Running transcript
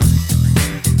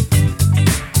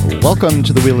Welcome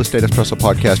to the Real Estate Espresso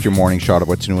Podcast, your morning shot of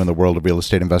what's new in the world of real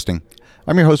estate investing.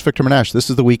 I'm your host, Victor Menashe. This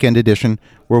is the weekend edition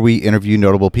where we interview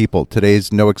notable people.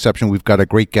 Today's no exception. We've got a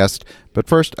great guest. But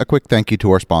first, a quick thank you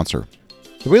to our sponsor.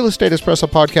 The Real Estate Espresso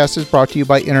Podcast is brought to you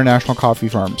by International Coffee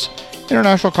Farms.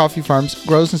 International Coffee Farms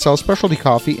grows and sells specialty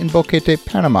coffee in Boquete,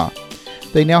 Panama.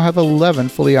 They now have 11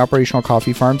 fully operational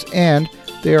coffee farms, and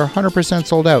they are 100%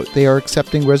 sold out. They are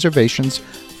accepting reservations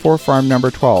for farm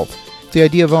number 12. If the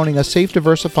idea of owning a safe,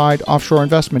 diversified offshore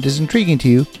investment is intriguing to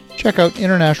you, check out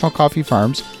International Coffee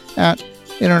Farms at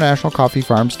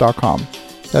internationalcoffeefarms.com.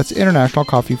 That's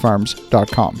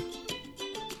internationalcoffeefarms.com.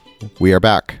 We are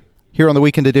back. Here on the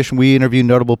Weekend Edition, we interview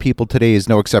notable people. Today is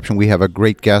no exception. We have a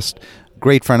great guest,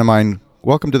 great friend of mine.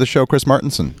 Welcome to the show, Chris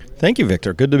Martenson. Thank you,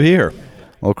 Victor. Good to be here.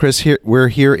 Well, Chris, we're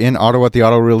here in Ottawa at the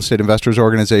Ottawa Real Estate Investors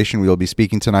Organization. We will be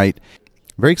speaking tonight.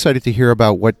 Very excited to hear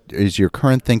about what is your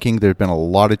current thinking. There have been a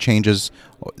lot of changes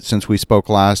since we spoke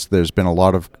last. There's been a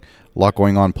lot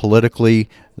going on politically.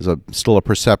 There's still a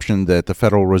perception that the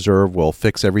Federal Reserve will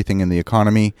fix everything in the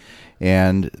economy,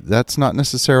 and that's not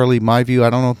necessarily my view. I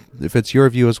don't know if it's your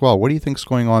view as well. What do you think is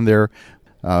going on there?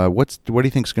 What do you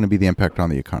think is going to be the impact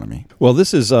on the economy? Well,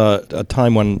 this is a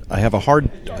time when I have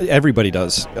everybody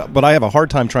does, but I have a hard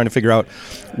time trying to figure out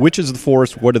which is the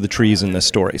forest, what are the trees in this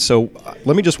story. So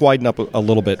let me just widen up a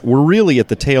little bit. We're really at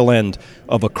the tail end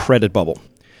of a credit bubble.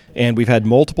 And we've had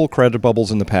multiple credit bubbles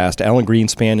in the past. Alan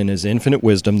Greenspan, in his infinite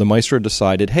wisdom, the maestro,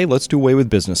 decided, hey, let's do away with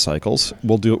business cycles.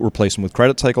 We'll replace them with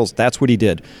credit cycles. That's what he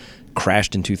did.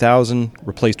 Crashed in 2000,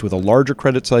 replaced with a larger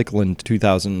credit cycle in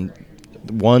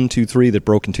 2001, 2, 3 that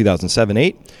broke in 2007,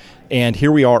 8. And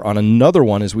here we are on another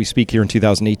one as we speak here in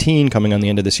 2018, coming on the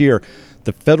end of this year.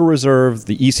 The Federal Reserve,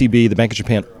 the ECB, the Bank of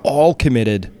Japan, all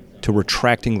committed to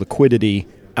retracting liquidity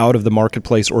out of the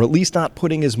marketplace, or at least not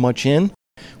putting as much in.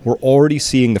 We're already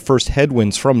seeing the first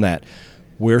headwinds from that.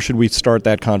 Where should we start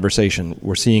that conversation?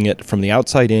 We're seeing it from the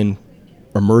outside in,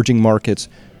 emerging markets,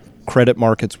 credit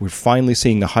markets. We're finally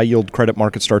seeing the high-yield credit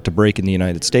market start to break in the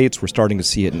United States. We're starting to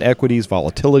see it in equities.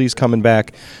 Volatility's coming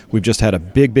back. We've just had a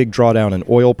big drawdown in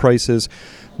oil prices.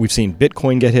 We've seen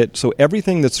Bitcoin get hit. So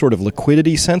everything that's sort of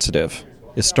liquidity sensitive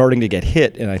is starting to get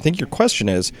hit. And I think your question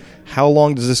is, how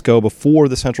long does this go before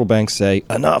the central banks say,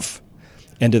 enough?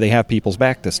 And do they have people's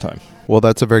back this time? Well,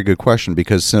 that's a very good question,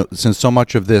 because since so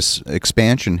much of this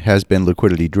expansion has been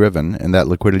liquidity driven, and that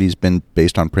liquidity has been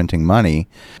based on printing money,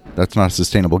 that's not a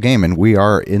sustainable game. And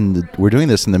we're doing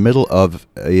this in the middle of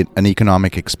an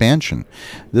economic expansion.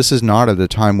 This is not at a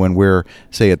time when we're,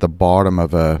 say, at the bottom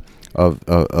of a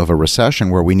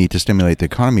recession where we need to stimulate the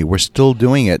economy. We're still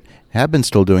doing it, have been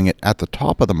still doing it at the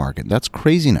top of the market. That's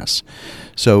craziness.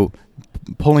 So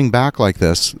pulling back like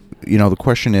this, the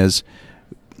question is,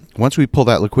 once we pull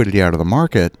that liquidity out of the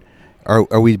market,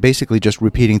 are we basically just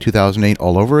repeating 2008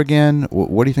 all over again?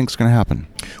 What do you think is going to happen?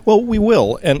 Well, we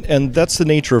will, and that's the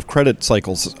nature of credit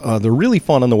cycles. They're really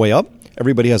fun on the way up.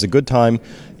 Everybody has a good time.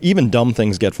 Even dumb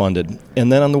things get funded. And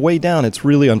then on the way down, it's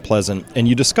really unpleasant. And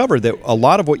you discover that a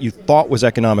lot of what you thought was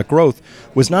economic growth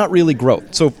was not really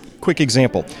growth. So, quick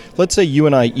example. Let's say you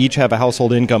and I each have a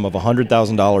household income of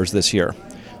 $100,000 this year,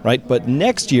 right? But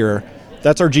next year,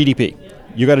 that's our GDP.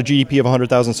 You got a GDP of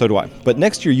 100,000, so do I. But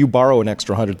next year, you borrow an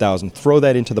extra 100,000, throw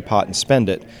that into the pot and spend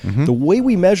it. Mm-hmm. The way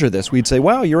we measure this, we'd say,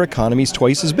 wow, your economy's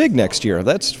twice as big next year.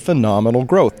 That's phenomenal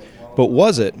growth. But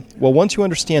was it? Well, once you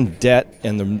understand debt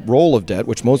and the role of debt,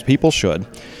 which most people should,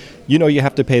 you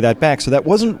have to pay that back. So that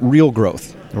wasn't real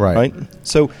growth. Right?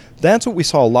 So that's what we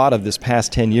saw a lot of this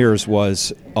past 10 years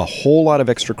was a whole lot of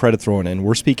extra credit thrown in.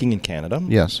 We're speaking in Canada.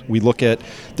 Yes. We look at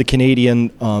the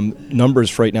Canadian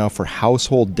numbers right now for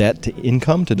household debt to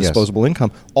income, to disposable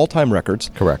income, all-time records.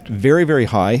 Correct. Very, very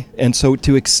high. And so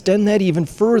to extend that even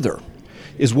further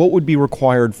is what would be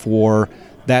required for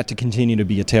that to continue to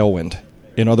be a tailwind.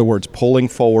 In other words, pulling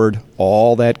forward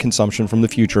all that consumption from the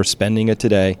future, spending it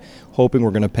today, hoping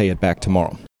we're going to pay it back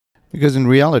tomorrow. Because in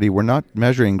reality, we're not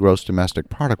measuring gross domestic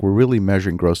product. We're really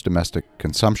measuring gross domestic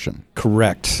consumption.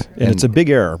 Correct. And it's a big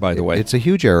error, by the way. It's a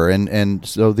huge error. And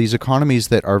so these economies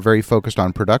that are very focused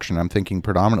on production, I'm thinking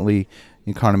predominantly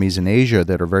economies in Asia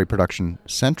that are very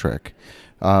production-centric,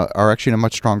 are actually in a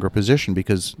much stronger position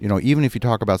because, even if you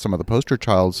talk about some of the poster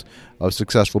childs of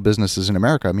successful businesses in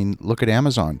America, I mean, look at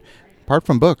Amazon. Apart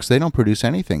from books, they don't produce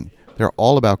anything. They're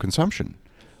all about consumption.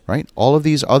 Right? All of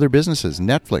these other businesses,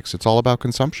 Netflix, it's all about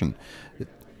consumption.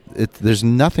 There's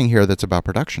nothing here that's about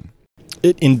production.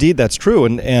 Indeed, that's true.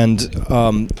 And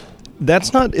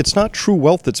it's not true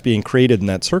wealth that's being created in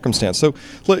that circumstance. So,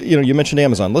 you mentioned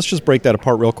Amazon. Let's just break that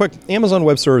apart real quick. Amazon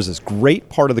Web Services, great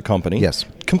part of the company. Yes.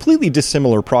 Completely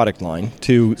dissimilar product line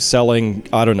to selling,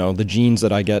 I don't know, the jeans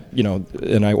that I get,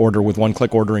 and I order with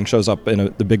one-click ordering, shows up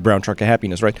in the big brown truck of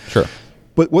happiness, right? Sure.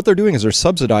 But what they're doing is they're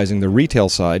subsidizing the retail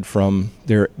side from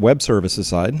their web services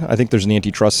side. I think there's an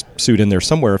antitrust suit in there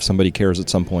somewhere if somebody cares at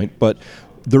some point. But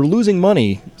they're losing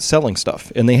money selling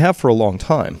stuff, and they have for a long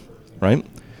time, right?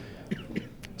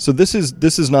 So this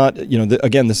is not,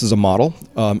 again, this is a model.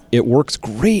 It works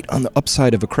great on the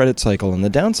upside of a credit cycle. And the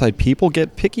downside, people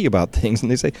get picky about things, and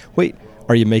they say, wait,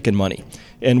 are you making money?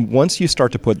 And once you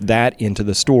start to put that into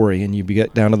the story and you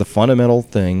get down to the fundamental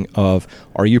thing of,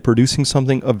 are you producing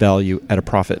something of value at a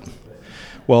profit?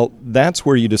 Well, that's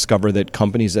where you discover that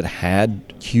companies that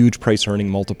had huge price-earning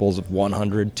multiples of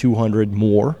 100, 200,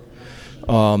 more,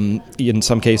 in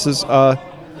some cases,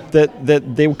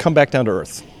 that they would come back down to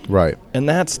earth. Right. And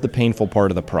that's the painful part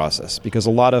of the process, because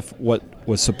a lot of what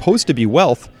was supposed to be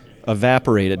wealth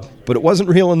evaporated, but it wasn't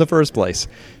real in the first place.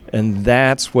 And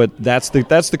that's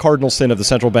the cardinal sin of the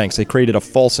central banks. They created a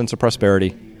false sense of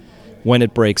prosperity. When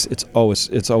it breaks, it's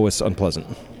always unpleasant.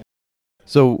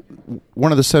 So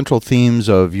one of the central themes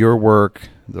of your work,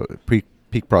 the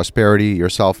Peak Prosperity,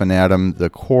 yourself and Adam, the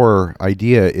core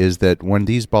idea is that when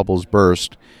these bubbles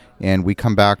burst and we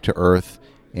come back to earth,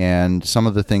 and some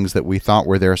of the things that we thought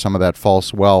were there, some of that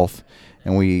false wealth,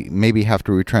 and we maybe have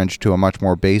to retrench to a much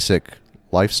more basic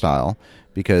lifestyle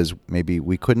because maybe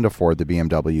we couldn't afford the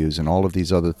BMWs and all of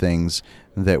these other things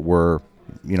that were,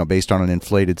 based on an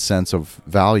inflated sense of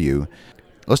value.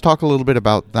 Let's talk a little bit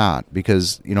about that,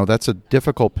 because, that's a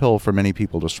difficult pill for many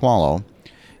people to swallow,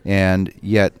 and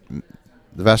yet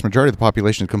the vast majority of the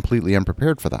population is completely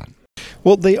unprepared for that.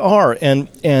 Well, they are, and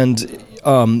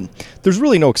there's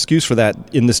really no excuse for that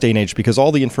in this day and age, because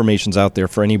all the information's out there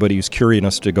for anybody who's curious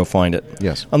enough to go find it.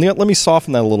 Yes. Let me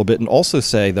soften that a little bit and also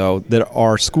say, though, that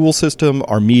our school system,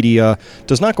 our media,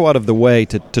 does not go out of the way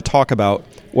to talk about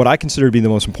what I consider to be the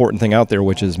most important thing out there,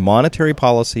 which is monetary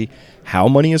policy, how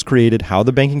money is created, how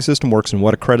the banking system works, and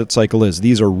what a credit cycle is.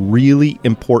 These are really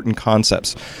important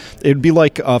concepts. It would be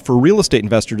like for a real estate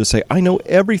investor to say, I know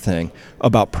everything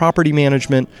about property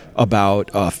management,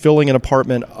 about filling an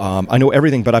apartment. I know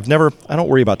everything, but I don't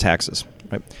worry about taxes.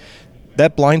 Right?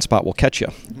 That blind spot will catch you.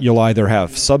 You'll either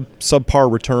have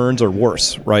subpar returns or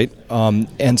worse, right?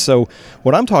 And so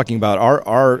what I'm talking about,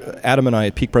 our Adam and I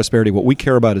at Peak Prosperity, what we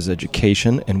care about is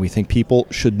education, and we think people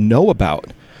should know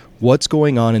about what's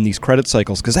going on in these credit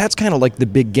cycles, because that's kind of like the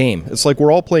big game. It's like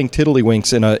we're all playing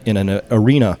tiddlywinks in an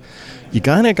arena. You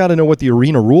kind of got to know what the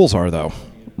arena rules are, though,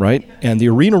 right? And the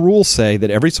arena rules say that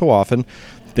every so often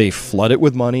they flood it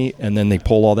with money, and then they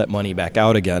pull all that money back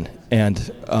out again.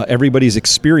 And everybody's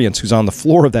experience who's on the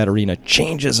floor of that arena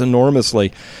changes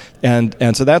enormously. And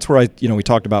so that's where we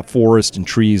talked about forest and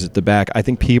trees at the back. I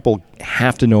think people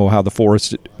have to know how the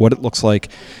forest, what it looks like.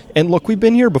 And look, we've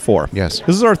been here before. Yes.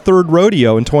 This is our third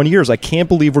rodeo in 20 years. I can't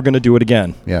believe we're going to do it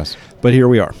again. Yes. But here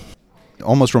we are. It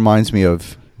almost reminds me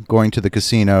of going to the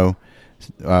casino,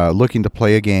 looking to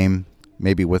play a game,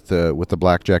 maybe with the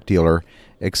blackjack dealer,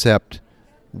 except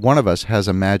one of us has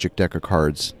a magic deck of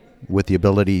cards with the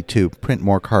ability to print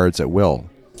more cards at will.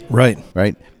 Right.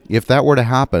 Right? If that were to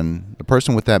happen, the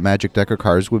person with that magic deck of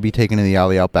cards would be taken in the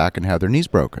alley out back and have their knees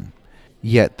broken.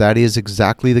 Yet that is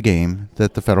exactly the game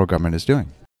that the federal government is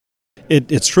doing.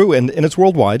 It's true, and it's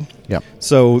worldwide. Yeah.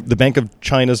 So the Bank of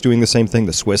China is doing the same thing.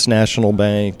 The Swiss National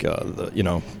Bank,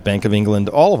 the Bank of England,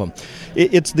 all of them.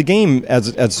 It's the game as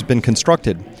it's been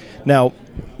constructed. Now,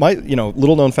 my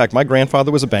little known fact: my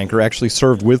grandfather was a banker. Actually,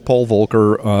 served with Paul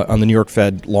Volcker on the New York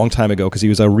Fed long time ago because he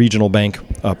was a regional bank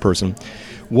person.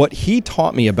 What he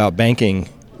taught me about banking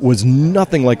was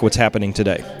nothing like what's happening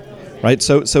today. Right,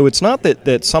 so it's not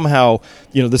that somehow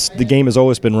the game has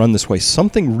always been run this way.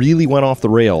 Something really went off the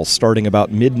rails starting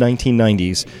about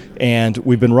mid-1990s, and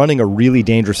we've been running a really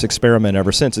dangerous experiment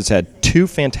ever since. It's had 2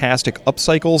 fantastic up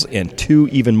cycles and 2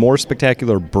 even more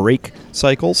spectacular break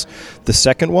cycles. The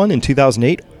second one in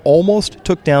 2008 almost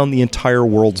took down the entire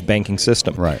world's banking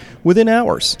system. Right. Within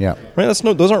hours. Yeah. Right.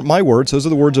 Those aren't my words. Those are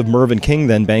the words of Mervyn King,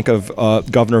 then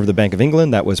governor of the Bank of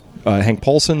England. That was Hank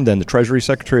Paulson, then the Treasury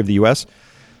Secretary of the U.S.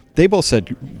 They both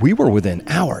said we were within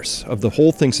hours of the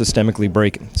whole thing systemically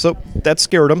breaking. So that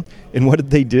scared them. And what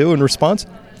did they do in response?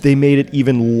 They made it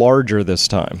even larger this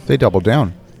time. They doubled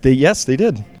down. Yes, they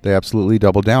did. They absolutely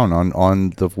doubled down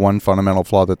on the one fundamental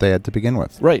flaw that they had to begin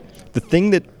with. Right. The thing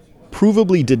that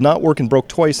provably did not work and broke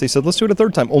twice, they said, let's do it a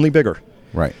third time, only bigger.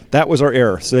 Right. That was our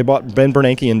error. So they bought Ben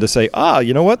Bernanke in to say,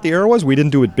 you know what the error was? We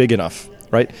didn't do it big enough.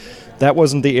 right? That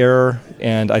wasn't the error,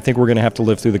 and I think we're going to have to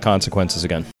live through the consequences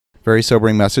again. Very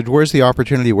sobering message. Where's the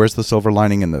opportunity? Where's the silver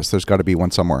lining in this? There's got to be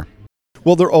one somewhere.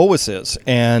 Well, there always is,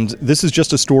 and this is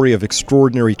just a story of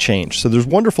extraordinary change. So there's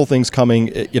wonderful things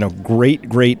coming,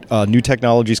 great new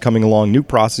technologies coming along, new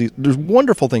processes. There's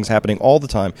wonderful things happening all the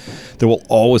time. There will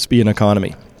always be an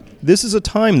economy. This is a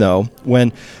time, though,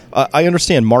 when I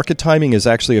understand market timing is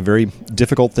actually a very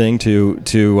difficult thing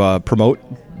to promote,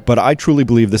 but I truly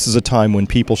believe this is a time when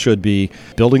people should be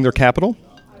building their capital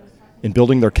and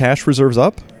building their cash reserves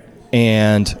up,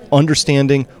 and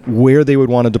understanding where they would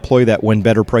want to deploy that when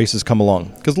better prices come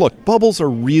along. Because look, bubbles are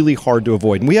really hard to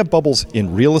avoid. And we have bubbles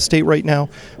in real estate right now.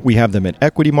 We have them in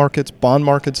equity markets, bond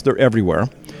markets. They're everywhere.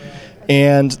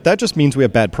 And that just means we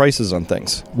have bad prices on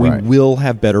things. We will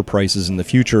have better prices in the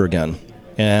future again.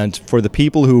 And for the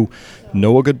people who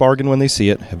know a good bargain when they see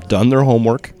it, have done their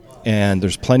homework, and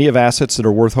there's plenty of assets that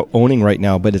are worth owning right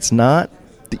now, but it's not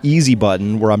the easy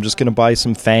button where I'm just going to buy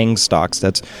some FANG stocks.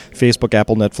 That's Facebook,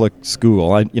 Apple, Netflix,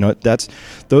 Google. That's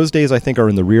those days I think are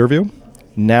in the rear view.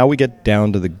 Now we get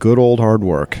down to the good old hard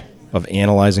work of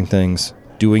analyzing things,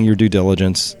 doing your due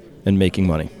diligence, and making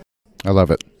money. I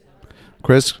love it.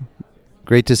 Chris,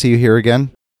 great to see you here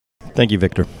again. Thank you,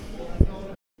 Victor.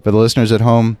 For the listeners at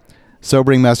home,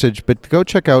 sobering message, but go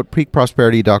check out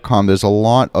peakprosperity.com. There's a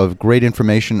lot of great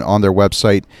information on their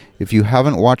website. If you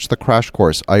haven't watched the crash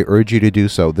course, I urge you to do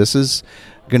so. This is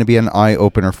going to be an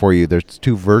eye-opener for you. There's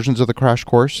 2 versions of the crash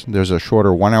course. There's a shorter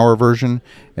 1-hour version,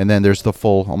 and then there's the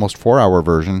full, almost 4-hour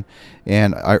version.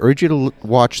 And I urge you to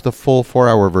watch the full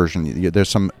 4-hour version. There's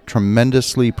some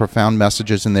tremendously profound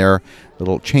messages in there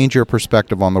that'll change your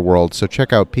perspective on the world. So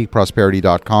check out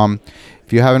peakprosperity.com.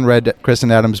 If you haven't read Chris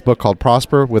and Adam's book called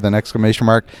Prosper with an exclamation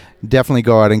mark, definitely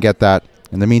go out and get that.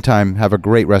 In the meantime, have a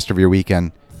great rest of your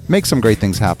weekend. Make some great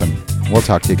things happen. We'll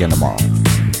talk to you again tomorrow.